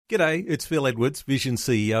G'day, it's Phil Edwards, Vision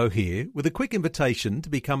CEO here, with a quick invitation to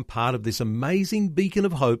become part of this amazing beacon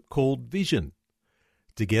of hope called Vision.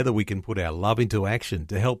 Together we can put our love into action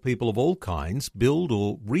to help people of all kinds build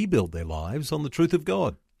or rebuild their lives on the truth of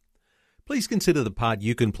God. Please consider the part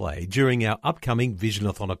you can play during our upcoming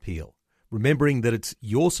Visionathon appeal, remembering that it's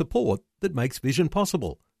your support that makes Vision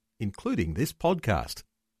possible, including this podcast.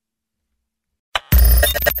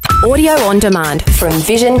 Audio on demand from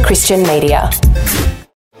Vision Christian Media.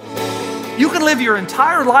 You can live your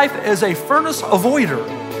entire life as a furnace avoider,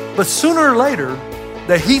 but sooner or later,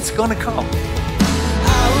 the heat's gonna come.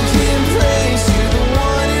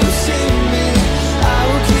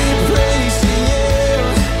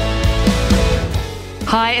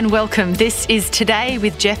 Hi and welcome. This is Today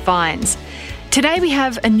with Jeff Vines. Today we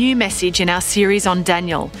have a new message in our series on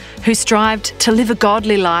Daniel, who strived to live a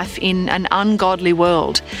godly life in an ungodly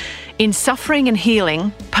world. In Suffering and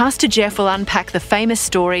Healing, Pastor Jeff will unpack the famous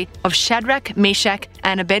story of Shadrach, Meshach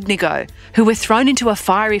and Abednego, who were thrown into a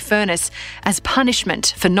fiery furnace as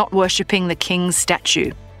punishment for not worshipping the king's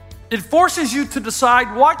statue. It forces you to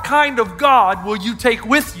decide what kind of God will you take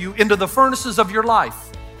with you into the furnaces of your life.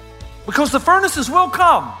 Because the furnaces will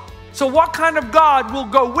come. So what kind of God will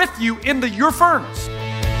go with you into your furnace?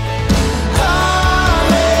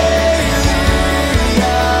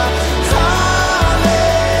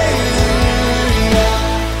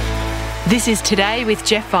 This is Today with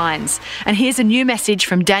Jeff Vines, and here's a new message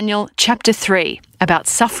from Daniel chapter 3 about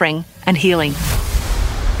suffering and healing.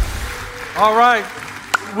 All right,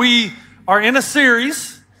 we are in a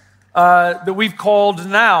series that we've called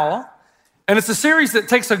Now, and it's a series that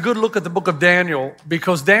takes a good look at the book of Daniel,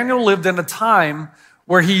 because Daniel lived in a time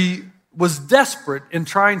where he was desperate in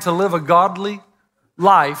trying to live a godly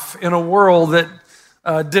life in a world that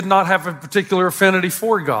did not have a particular affinity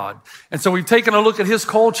for God. And so we've taken a look at his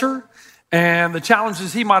culture and the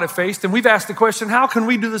challenges he might have faced. And we've asked the question, how can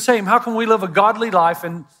we do the same? How can we live a godly life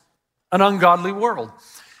in an ungodly world?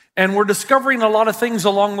 And we're discovering a lot of things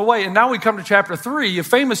along the way. And now we come to chapter 3, a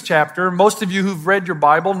famous chapter. Most of you who've read your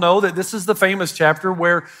Bible know that this is the famous chapter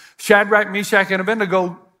where Shadrach, Meshach, and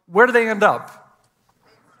Abednego, where do they end up?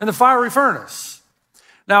 In the fiery furnace.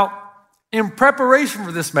 Now, in preparation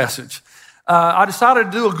for this message, I decided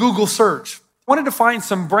to do a Google search. I wanted to find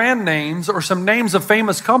some brand names or some names of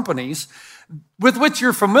famous companies with which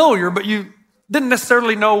you're familiar, but you didn't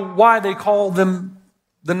necessarily know why they called them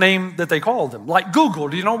the name that they called them. Like Google.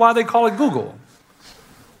 Do you know why they call it Google?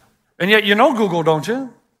 And yet you know Google, don't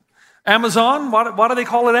you? Amazon, why do they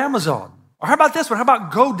call it Amazon? Or how about this one? How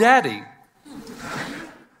about GoDaddy?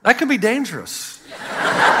 That could be dangerous.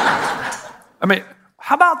 I mean,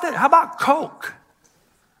 how about that? How about Coke?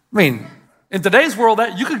 I mean, in today's world,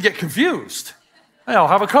 that you could get confused. Hey, I'll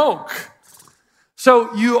have a Coke.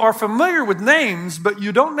 So you are familiar with names, but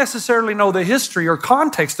you don't necessarily know the history or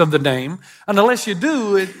context of the name. And unless you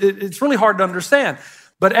do, it's really hard to understand.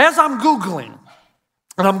 But as I'm Googling,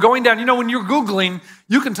 and I'm going down, you know, when you're Googling,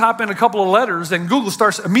 you can type in a couple of letters and Google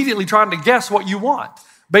starts immediately trying to guess what you want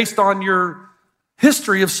based on your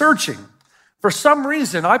history of searching. For some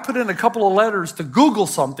reason, I put in a couple of letters to Google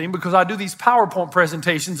something because I do these PowerPoint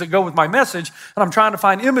presentations that go with my message, and I'm trying to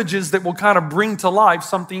find images that will kind of bring to life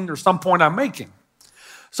something or some point I'm making.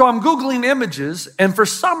 So I'm Googling images, and for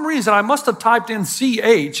some reason, I must have typed in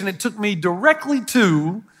CH, and it took me directly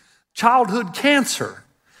to childhood cancer.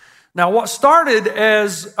 Now, what started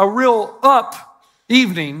as a real up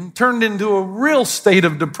evening turned into a real state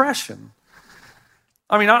of depression.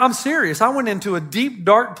 I mean, I'm serious. I went into a deep,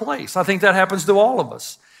 dark place. I think that happens to all of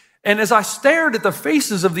us. And as I stared at the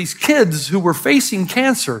faces of these kids who were facing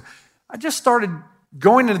cancer, I just started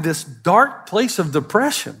going into this dark place of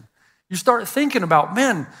depression. You start thinking about,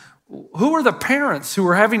 man, who are the parents who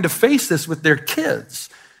are having to face this with their kids?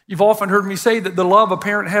 You've often heard me say that the love a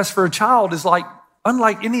parent has for a child is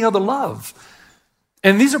unlike any other love.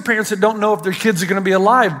 And these are parents that don't know if their kids are going to be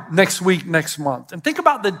alive next week, next month. And think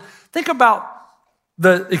about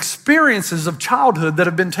the experiences of childhood that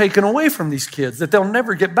have been taken away from these kids that they'll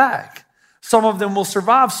never get back. Some of them will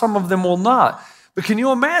survive, some of them will not. But can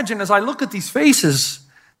you imagine, as I look at these faces,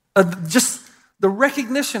 just the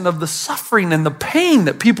recognition of the suffering and the pain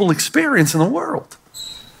that people experience in the world?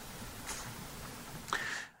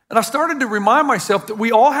 And I started to remind myself that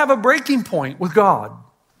we all have a breaking point with God.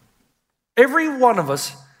 Every one of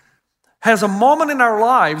us has a moment in our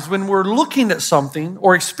lives when we're looking at something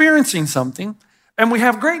or experiencing something, and we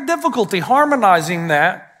have great difficulty harmonizing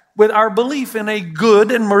that with our belief in a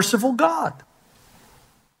good and merciful God.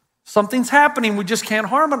 Something's happening, we just can't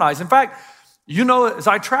harmonize. In fact, you know, as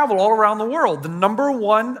I travel all around the world, the number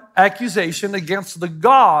one accusation against the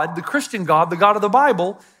God, the Christian God, the God of the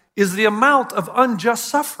Bible, is the amount of unjust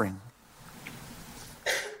suffering.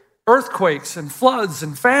 Earthquakes and floods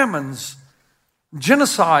and famines,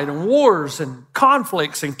 genocide and wars and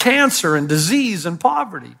conflicts and cancer and disease and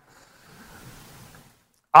poverty.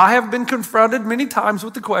 I have been confronted many times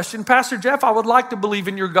with the question, Pastor Jeff, I would like to believe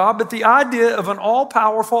in your God, but the idea of an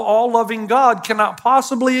all-powerful, all-loving God cannot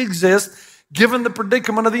possibly exist given the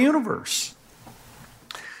predicament of the universe.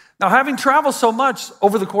 Now, having traveled so much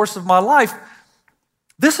over the course of my life,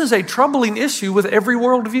 this is a troubling issue with every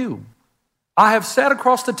worldview. I have sat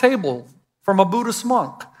across the table from a Buddhist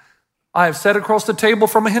monk. I have sat across the table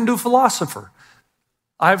from a Hindu philosopher.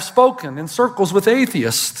 I have spoken in circles with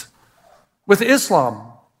atheists, with Islam.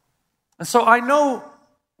 And so I know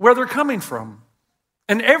where they're coming from.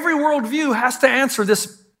 And every worldview has to answer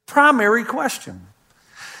this primary question.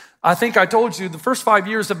 I think I told you the first 5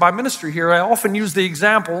 years of my ministry here, I often use the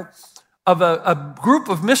example of a group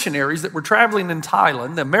of missionaries that were traveling in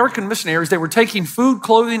Thailand. The American missionaries, they were taking food,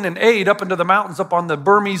 clothing, and aid up into the mountains up on the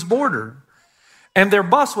Burmese border. And their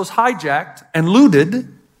bus was hijacked and looted.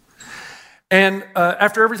 And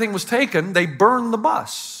after everything was taken, they burned the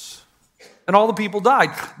bus. And all the people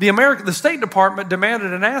died. The State Department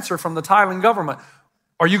demanded an answer from the Thailand government.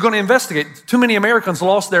 Are you going to investigate? Too many Americans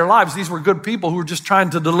lost their lives. These were good people who were just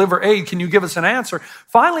trying to deliver aid. Can you give us an answer?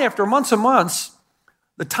 Finally, after months and months,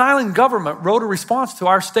 the Thailand government wrote a response to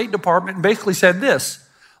our State Department and basically said this: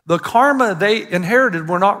 the karma they inherited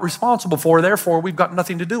we're not responsible for, therefore we've got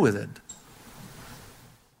nothing to do with it.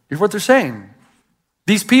 Here's what they're saying.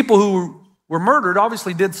 These people who were murdered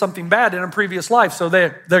obviously did something bad in a previous life, so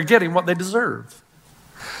they're getting what they deserve.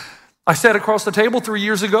 I sat across the table 3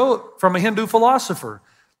 years ago from a Hindu philosopher.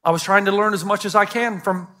 I was trying to learn as much as I can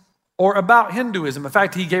from or about Hinduism. In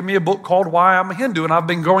fact, he gave me a book called Why I'm a Hindu, and I've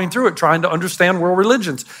been going through it trying to understand world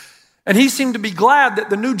religions. And he seemed to be glad that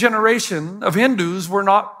the new generation of Hindus were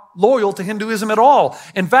not loyal to Hinduism at all.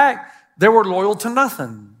 In fact, they were loyal to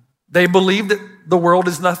nothing. They believed that the world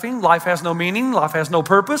is nothing, life has no meaning, life has no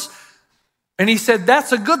purpose. And he said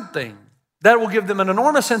that's a good thing. That will give them an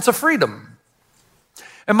enormous sense of freedom.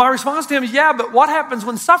 And my response to him is, yeah, but what happens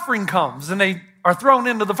when suffering comes and they are thrown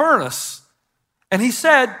into the furnace? And he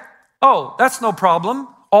said, oh, that's no problem.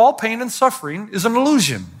 All pain and suffering is an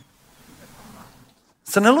illusion.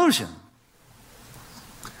 It's an illusion.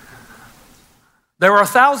 There are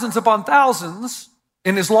thousands upon thousands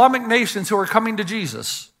in Islamic nations who are coming to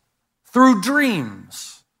Jesus through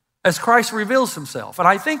dreams as Christ reveals himself. And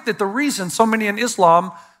I think that the reason so many in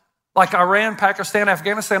Islam, like Iran, Pakistan,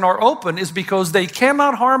 Afghanistan, are open is because they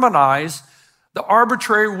cannot harmonize the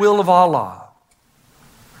arbitrary will of Allah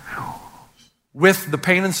with the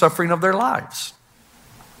pain and suffering of their lives.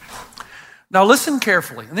 Now listen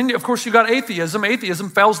carefully. And then, of course, you got atheism. Atheism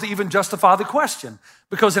fails to even justify the question.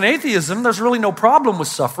 Because in atheism, there's really no problem with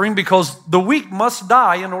suffering because the weak must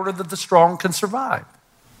die in order that the strong can survive.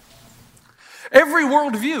 Every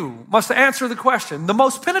worldview must answer the question, the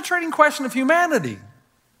most penetrating question of humanity,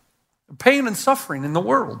 pain and suffering in the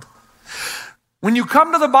world. When you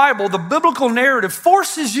come to the Bible, the biblical narrative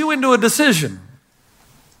forces you into a decision.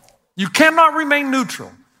 You cannot remain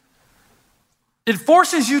neutral. It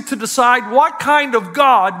forces you to decide what kind of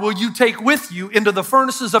God will you take with you into the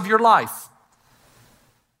furnaces of your life.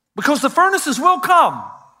 Because the furnaces will come.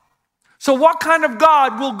 So what kind of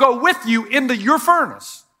God will go with you into your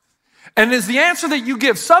furnace? And is the answer that you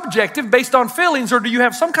give subjective based on feelings, or do you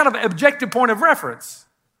have some kind of objective point of reference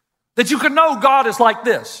that you can know God is like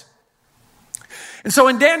this? And so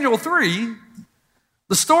in Daniel 3,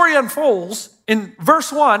 the story unfolds in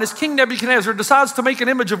verse 1 as King Nebuchadnezzar decides to make an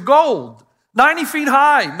image of gold, 90 feet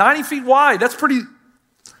high, 90 feet wide. That's pretty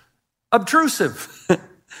obtrusive.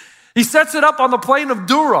 He sets it up on the plain of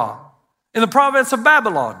Dura in the province of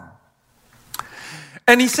Babylon.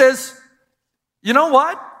 And he says, you know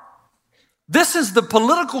what? This is the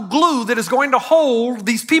political glue that is going to hold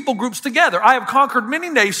these people groups together. I have conquered many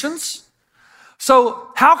nations. So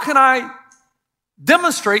how can I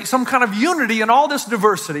demonstrate some kind of unity in all this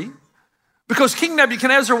diversity? Because King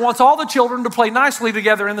Nebuchadnezzar wants all the children to play nicely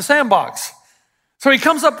together in the sandbox. So he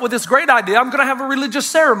comes up with this great idea. I'm going to have a religious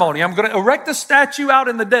ceremony. I'm going to erect a statue out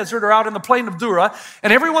in the desert or out in the plain of Dura,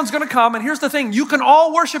 and everyone's going to come. And here's the thing. You can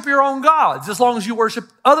all worship your own gods as long as you worship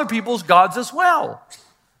other people's gods as well.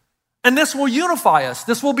 And this will unify us.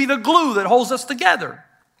 This will be the glue that holds us together.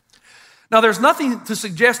 Now, there's nothing to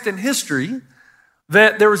suggest in history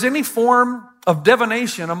that there was any form of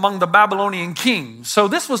divination among the Babylonian kings. So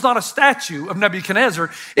this was not a statue of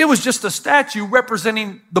Nebuchadnezzar. It was just a statue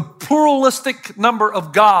representing the pluralistic number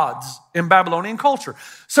of gods in Babylonian culture.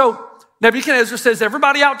 So Nebuchadnezzar says,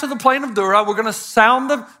 everybody out to the plain of Dura. We're going to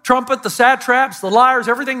sound the trumpet, the satraps, the lyres,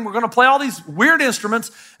 everything. We're going to play all these weird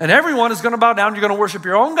instruments, and everyone is going to bow down. You're going to worship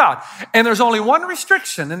your own God. And there's only one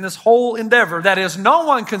restriction in this whole endeavor. That is, no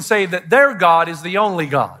one can say that their God is the only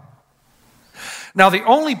God. Now, the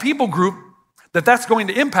only people group that's going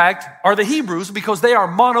to impact are the Hebrews, because they are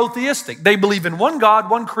monotheistic. They believe in one God,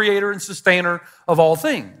 one creator and sustainer of all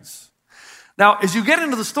things. Now, as you get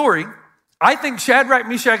into the story, I think Shadrach,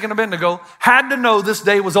 Meshach, and Abednego had to know this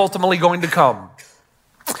day was ultimately going to come.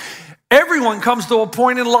 Everyone comes to a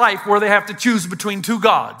point in life where they have to choose between two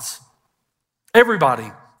gods.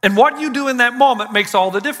 Everybody. And what you do in that moment makes all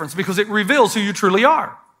the difference, because it reveals who you truly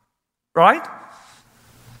are. Right?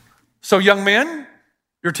 So young men,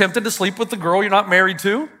 you're tempted to sleep with the girl you're not married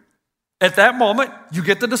to. At that moment, you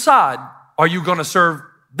get to decide, are you going to serve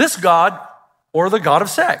this God or the God of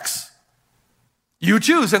sex? You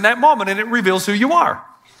choose in that moment, and it reveals who you are.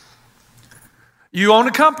 You own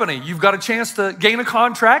a company. You've got a chance to gain a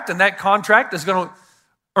contract, and that contract is going to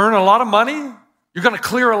earn a lot of money. You're going to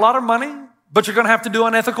clear a lot of money, but you're going to have to do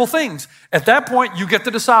unethical things. At that point, you get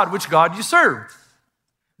to decide which God you serve.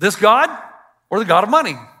 This God or the God of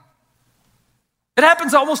money. It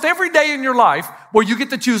happens almost every day in your life where you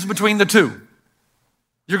get to choose between the two.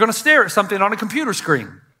 You're going to stare at something on a computer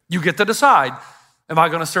screen. You get to decide, am I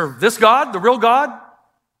going to serve this God, the real God,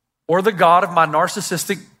 or the God of my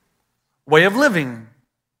narcissistic way of living,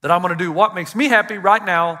 that I'm going to do what makes me happy right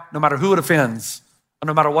now, no matter who it offends, or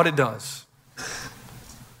no matter what it does?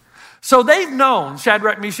 So they've known,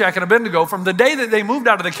 Shadrach, Meshach, and Abednego, from the day that they moved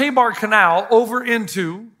out of the Kebar Canal over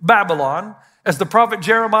into Babylon, as the prophet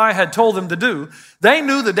Jeremiah had told them to do. They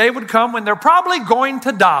knew the day would come when they're probably going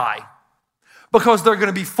to die, because they're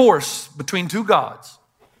going to be forced between two gods.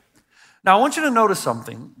 Now, I want you to notice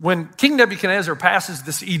something. When King Nebuchadnezzar passes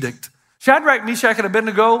this edict, Shadrach, Meshach, and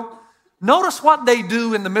Abednego, notice what they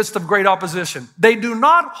do in the midst of great opposition. They do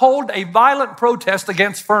not hold a violent protest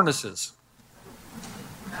against furnaces.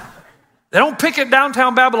 They don't picket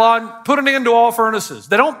downtown Babylon, put an end to all furnaces.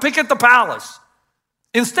 They don't picket the palace.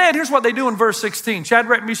 Instead, here's what they do in verse 16.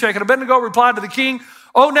 Shadrach, Meshach, and Abednego replied to the king,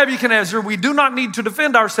 "O Nebuchadnezzar, we do not need to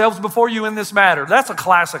defend ourselves before you in this matter." That's a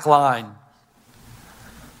classic line.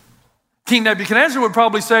 King Nebuchadnezzar would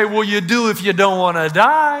probably say, "Well, you do if you don't want to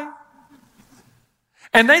die."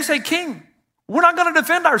 And they say, "King, we're not going to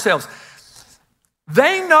defend ourselves."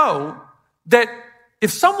 They know that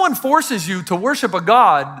if someone forces you to worship a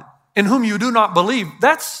God in whom you do not believe,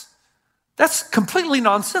 that's completely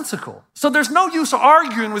nonsensical. So there's no use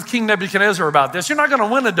arguing with King Nebuchadnezzar about this. You're not going to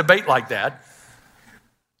win a debate like that.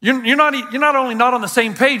 You're not only not on the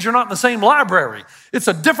same page, you're not in the same library. It's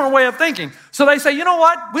a different way of thinking. So they say, you know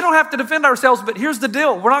what? We don't have to defend ourselves, but here's the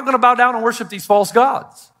deal. We're not going to bow down and worship these false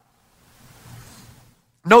gods.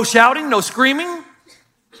 No shouting, no screaming,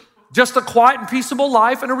 just a quiet and peaceable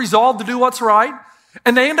life and a resolve to do what's right.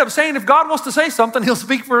 And they end up saying, if God wants to say something, he'll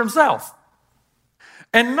speak for himself.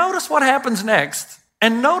 And notice what happens next,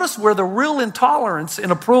 and notice where the real intolerance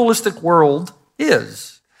in a pluralistic world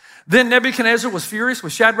is. Then Nebuchadnezzar was furious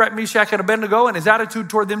with Shadrach, Meshach, and Abednego, and his attitude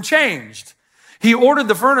toward them changed. He ordered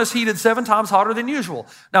the furnace heated 7 times hotter than usual.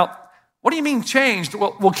 Now, what do you mean changed?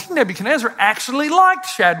 Well, King Nebuchadnezzar actually liked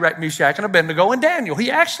Shadrach, Meshach, and Abednego and Daniel.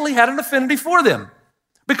 He actually had an affinity for them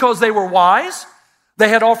because they were wise. They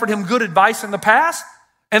had offered him good advice in the past,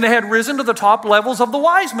 and they had risen to the top levels of the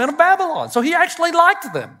wise men of Babylon. So he actually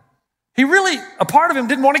liked them. He really, a part of him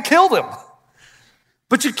didn't want to kill them.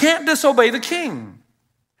 But you can't disobey the king.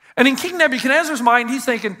 And in King Nebuchadnezzar's mind, he's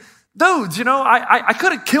thinking, dudes, you know, I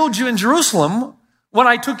could have killed you in Jerusalem when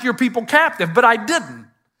I took your people captive, but I didn't.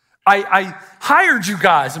 I hired you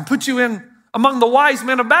guys and put you in among the wise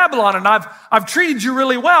men of Babylon, and I've treated you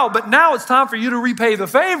really well, but now it's time for you to repay the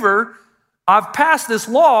favor. I've passed this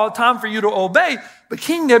law, time for you to obey. But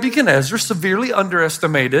King Nebuchadnezzar severely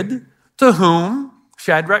underestimated to whom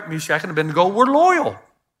Shadrach, Meshach, and Abednego were loyal.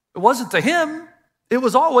 It wasn't to him. It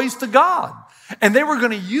was always to God. And they were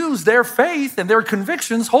going to use their faith and their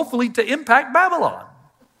convictions, hopefully, to impact Babylon.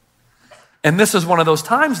 And this is one of those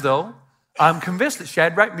times, though, I'm convinced that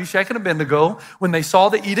Shadrach, Meshach, and Abednego, when they saw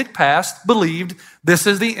the edict passed, believed this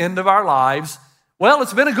is the end of our lives. Well,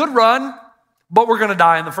 it's been a good run, but we're going to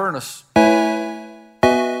die in the furnace.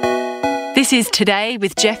 This is Today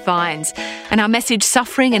with Jeff Vines, and our message,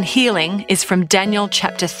 Suffering and Healing, is from Daniel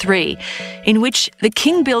chapter 3, in which the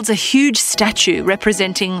king builds a huge statue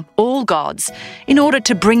representing all gods in order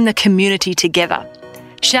to bring the community together.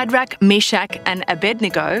 Shadrach, Meshach, and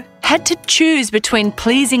Abednego had to choose between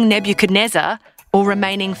pleasing Nebuchadnezzar or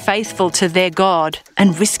remaining faithful to their God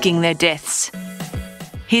and risking their deaths.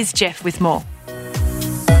 Here's Jeff with more.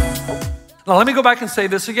 Now, let me go back and say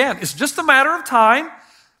this again. It's just a matter of time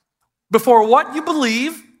before what you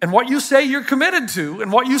believe and what you say you're committed to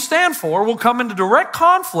and what you stand for will come into direct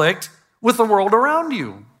conflict with the world around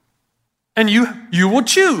you. And you will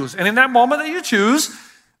choose. And in that moment that you choose,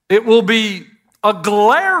 it will be a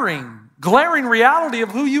glaring reality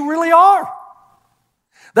of who you really are.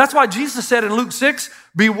 That's why Jesus said in Luke 6,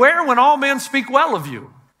 beware when all men speak well of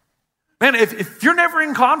you. Man, if you're never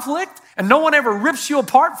in conflict and no one ever rips you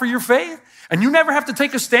apart for your faith, and you never have to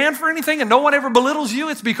take a stand for anything and no one ever belittles you,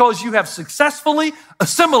 it's because you have successfully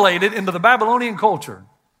assimilated into the Babylonian culture.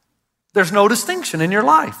 There's no distinction in your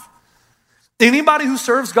life. Anybody who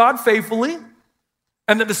serves God faithfully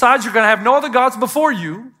and that decides you're going to have no other gods before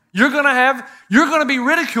you, you're going to be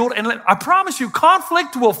ridiculed, and I promise you,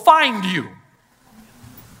 conflict will find you.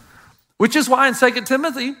 Which is why in 2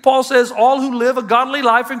 Timothy, Paul says, all who live a godly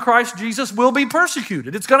life in Christ Jesus will be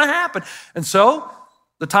persecuted. It's going to happen. And so,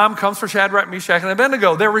 the time comes for Shadrach, Meshach, and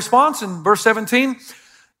Abednego. Their response in verse 17,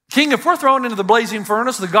 King, if we're thrown into the blazing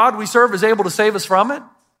furnace, the God we serve is able to save us from it,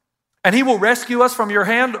 and he will rescue us from your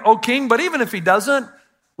hand, O king. But even if he doesn't,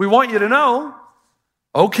 we want you to know,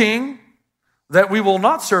 O king, that we will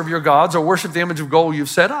not serve your gods or worship the image of gold you've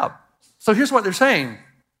set up. So here's what they're saying.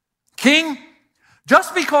 King,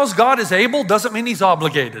 just because God is able doesn't mean he's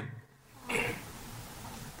obligated.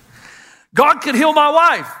 God could heal my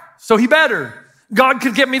wife, so he better. God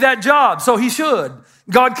could get me that job, so he should.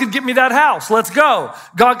 God could get me that house, let's go.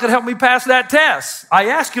 God could help me pass that test. I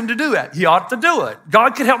asked him to do it. He ought to do it.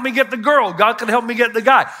 God could help me get the girl. God could help me get the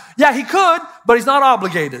guy. Yeah, he could, but he's not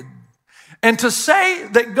obligated. And to say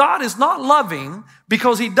that God is not loving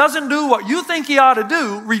because he doesn't do what you think he ought to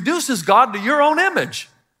do reduces God to your own image.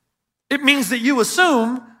 It means that you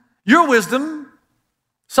assume your wisdom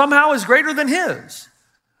somehow is greater than his.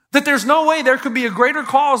 That there's no way there could be a greater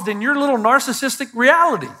cause than your little narcissistic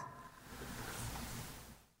reality.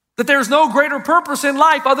 That there's no greater purpose in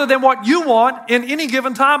life other than what you want in any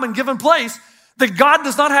given time and given place. That God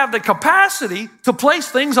does not have the capacity to place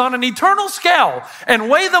things on an eternal scale and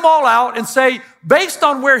weigh them all out and say, based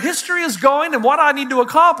on where history is going and what I need to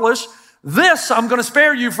accomplish, this I'm going to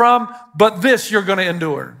spare you from, but this you're going to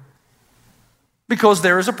endure. Because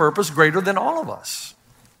there is a purpose greater than all of us.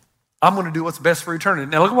 I'm going to do what's best for eternity.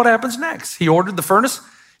 Now look at what happens next. He ordered the furnace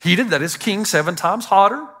heated, that is king, 7 times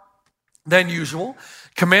hotter than usual.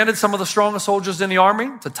 Commanded some of the strongest soldiers in the army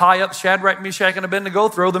to tie up Shadrach, Meshach, and Abednego,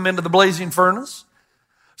 throw them into the blazing furnace.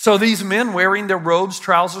 So these men, wearing their robes,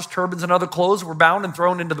 trousers, turbans, and other clothes, were bound and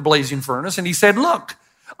thrown into the blazing furnace. And he said, look,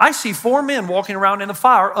 I see 4 men walking around in the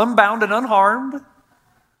fire, unbound and unharmed.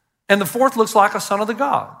 And the 4th looks like a son of the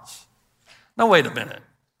gods. Now, wait a minute.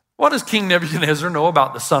 What does King Nebuchadnezzar know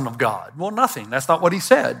about the Son of God? Well, nothing. That's not what he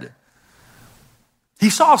said.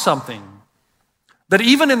 He saw something. That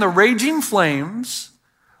even in the raging flames,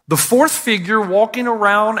 the 4th figure walking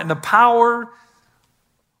around and the power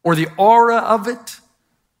or the aura of it,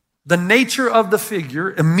 the nature of the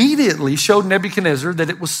figure immediately showed Nebuchadnezzar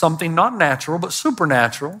that it was something not natural, but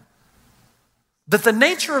supernatural. That the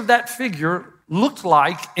nature of that figure looked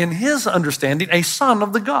like, in his understanding, a son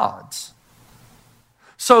of the gods.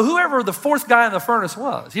 So whoever the 4th guy in the furnace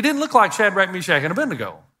was, he didn't look like Shadrach, Meshach, and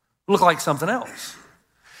Abednego. He looked like something else.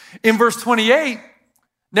 In verse 28,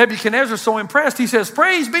 Nebuchadnezzar is so impressed, he says,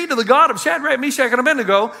 praise be to the God of Shadrach, Meshach, and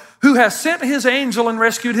Abednego, who has sent his angel and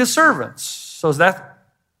rescued his servants. So is that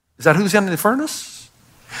who's in the furnace?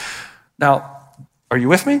 Now, are you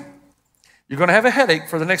with me? You're going to have a headache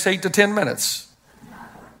for the next 8 to 10 minutes.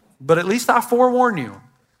 But at least I forewarn you.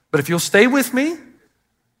 But if you'll stay with me,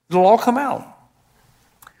 it'll all come out.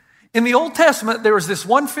 In the Old Testament, there is this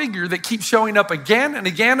one figure that keeps showing up again and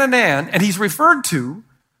again and again, and he's referred to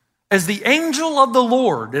as the angel of the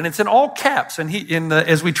Lord, and it's in all caps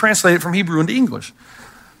as we translate it from Hebrew into English.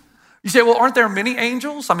 You say, well, aren't there many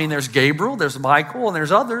angels? I mean, there's Gabriel, there's Michael, and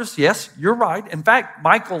there's others. Yes, you're right. In fact,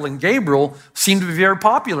 Michael and Gabriel seem to be very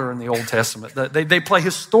popular in the Old Testament. They play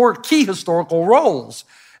key historical roles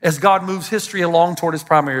as God moves history along toward his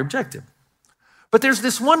primary objective. But there's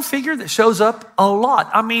this one figure that shows up a lot.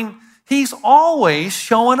 I mean, he's always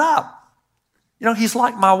showing up. You know, he's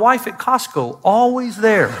like my wife at Costco, always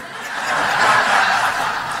there.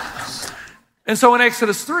 And so in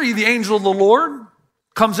Exodus 3, the angel of the Lord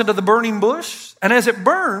comes into the burning bush, and as it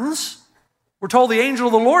burns, we're told the angel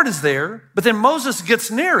of the Lord is there, but then Moses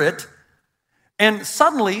gets near it, and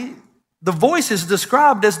suddenly the voice is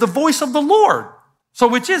described as the voice of the Lord. So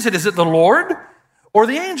which is it? Is it the Lord or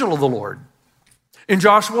the angel of the Lord? In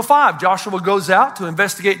Joshua 5, Joshua goes out to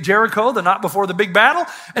investigate Jericho the night before the big battle,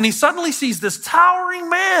 and he suddenly sees this towering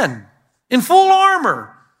man in full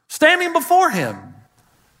armor standing before him.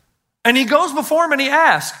 And he goes before him and he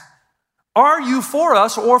asks, are you for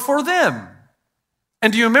us or for them?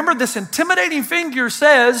 And do you remember this intimidating figure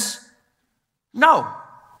says, no.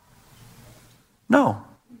 No.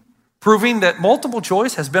 Proving that multiple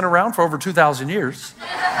choice has been around for over 2,000 years.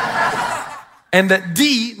 And that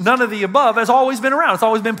D, none of the above, has always been around. It's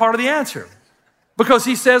always been part of the answer. Because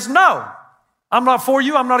he says, no, I'm not for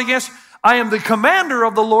you, I'm not against you. I am the commander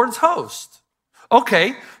of the Lord's host.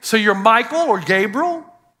 Okay, so you're Michael or Gabriel.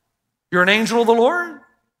 You're an angel of the Lord.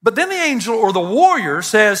 But then the angel or the warrior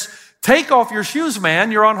says, take off your shoes,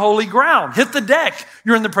 man. You're on holy ground. Hit the deck.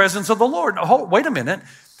 You're in the presence of the Lord. Oh, wait a minute.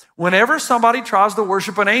 Whenever somebody tries to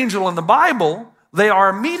worship an angel in the Bible, they are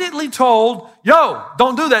immediately told, yo,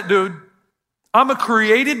 don't do that, dude. I'm a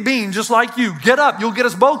created being just like you. Get up. You'll get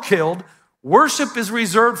us both killed. Worship is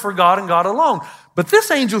reserved for God and God alone. But this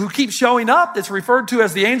angel who keeps showing up, that's referred to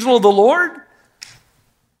as the angel of the Lord,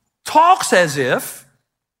 talks as if,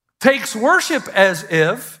 takes worship as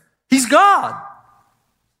if he's God.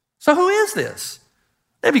 So who is this?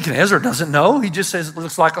 Nebuchadnezzar doesn't know. He just says it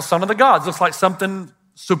looks like a son of the gods, looks like something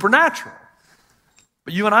supernatural.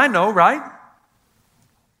 But you and I know, right?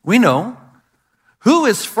 We know who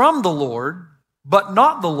is from the Lord, but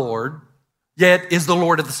not the Lord, yet is the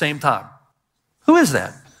Lord at the same time. Who is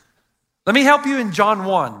that? Let me help you in John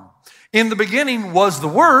 1. In the beginning was the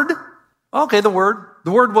Word. Okay, the Word.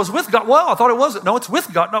 The Word was with God. Well, I thought it wasn't. No, it's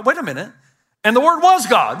with God. No, wait a minute. And the Word was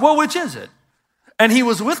God. Well, which is it? And he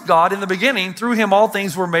was with God in the beginning. Through him all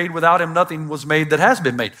things were made. Without him nothing was made that has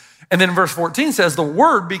been made. And then verse 14 says, the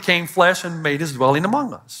Word became flesh and made his dwelling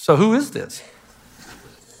among us. So who is this?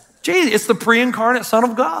 Jesus, it's the pre-incarnate Son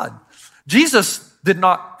of God. Jesus did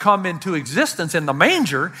not come into existence in the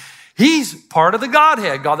manger. He's part of the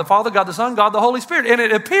Godhead, God the Father, God the Son, God the Holy Spirit. And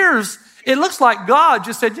it looks like God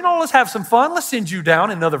just said, let's have some fun. Let's send you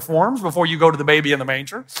down in other forms before you go to the baby in the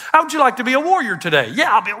manger. How would you like to be a warrior today?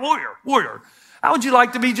 Yeah, I'll be a warrior. How would you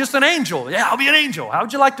like to be just an angel? Yeah, I'll be an angel. How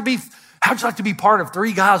would you like to be part of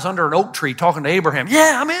 3 guys under an oak tree talking to Abraham?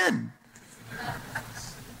 Yeah, I'm in.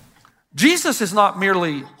 Jesus is not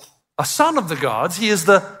merely a son of the gods. He is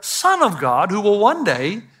the Son of God who will one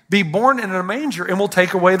day be born in a manger and will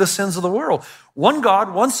take away the sins of the world. One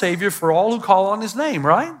God, one Savior for all who call on his name,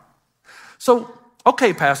 right? So,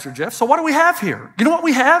 okay, Pastor Jeff, so what do we have here? You know what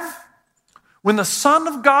we have? When the Son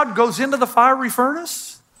of God goes into the fiery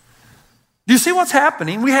furnace, do you see what's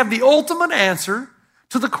happening? We have the ultimate answer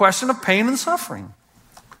to the question of pain and suffering.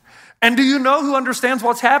 And do you know who understands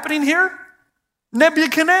what's happening here?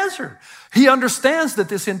 Nebuchadnezzar. He understands that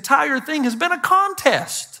this entire thing has been a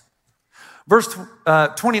contest. Verse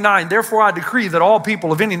 29, therefore I decree that all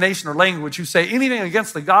people of any nation or language who say anything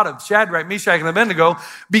against the God of Shadrach, Meshach, and Abednego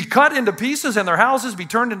be cut into pieces and their houses be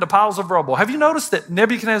turned into piles of rubble. Have you noticed that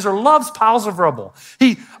Nebuchadnezzar loves piles of rubble?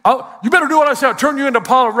 You better do what I say, I'll turn you into a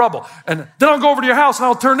pile of rubble. And then I'll go over to your house and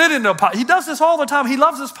I'll turn it into a pile. He does this all the time. He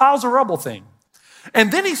loves this piles of rubble thing.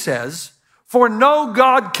 And then he says, for no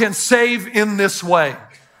God can save in this way.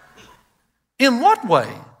 In what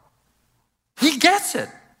way? He gets it.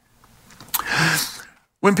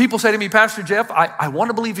 When people say to me, Pastor Jeff, I want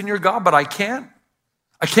to believe in your God, but I can't.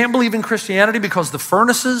 I can't believe in Christianity because the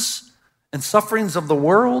furnaces and sufferings of the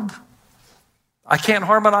world, I can't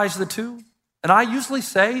harmonize the two. And I usually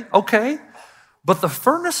say, okay, but the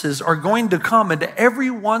furnaces are going to come into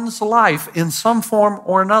everyone's life in some form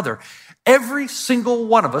or another. Every single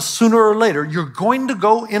one of us, sooner or later, you're going to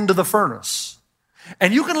go into the furnace.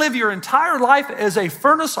 And you can live your entire life as a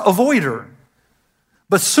furnace avoider.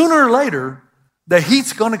 But sooner or later, the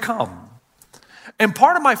heat's going to come. And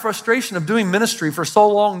part of my frustration of doing ministry for so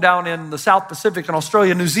long down in the South Pacific and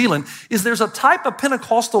Australia, New Zealand, is there's a type of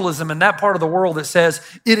Pentecostalism in that part of the world that says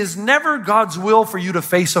it is never God's will for you to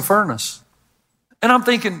face a furnace. And I'm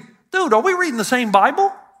thinking, dude, are we reading the same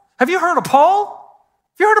Bible? Have you heard of Paul?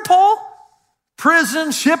 Have you heard of Paul?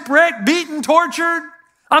 Prison, shipwreck, beaten, tortured.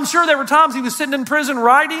 I'm sure there were times he was sitting in prison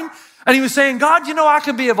writing, and he was saying, God, I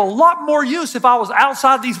could be of a lot more use if I was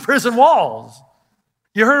outside these prison walls.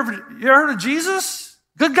 You heard of Jesus?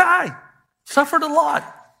 Good guy. Suffered a lot.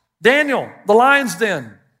 Daniel, the lion's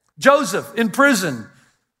den. Joseph in prison.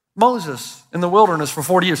 Moses in the wilderness for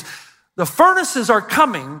 40 years. The furnaces are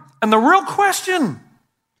coming, and the real question,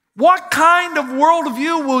 what kind of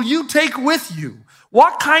worldview will you take with you?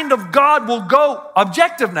 What kind of God will go,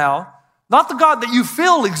 objective now, not the God that you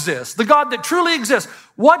feel exists, the God that truly exists.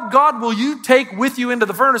 What God will you take with you into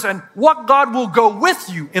the furnace, and what God will go with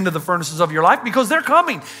you into the furnaces of your life, because they're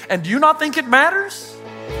coming. And do you not think it matters?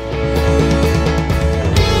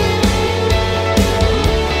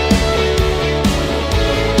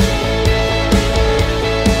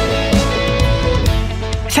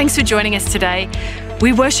 Thanks Thanks for joining us today.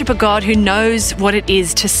 We worship a God who knows what it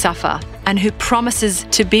is to suffer and who promises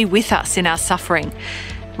to be with us in our suffering.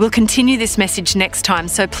 We'll continue this message next time,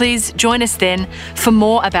 so please join us then for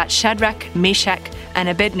more about Shadrach, Meshach, and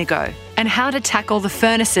Abednego and how to tackle the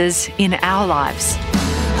furnaces in our lives.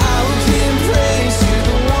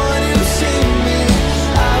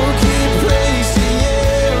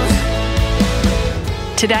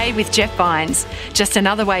 Today with Jeff Vines, just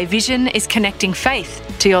another way Vision is connecting faith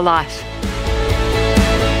to your life.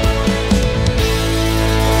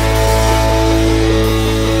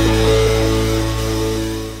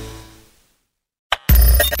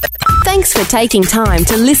 Thanks for taking time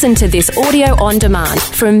to listen to this audio on demand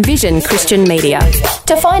from Vision Christian Media.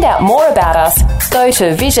 To find out more about us, go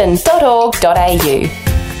to vision.org.au.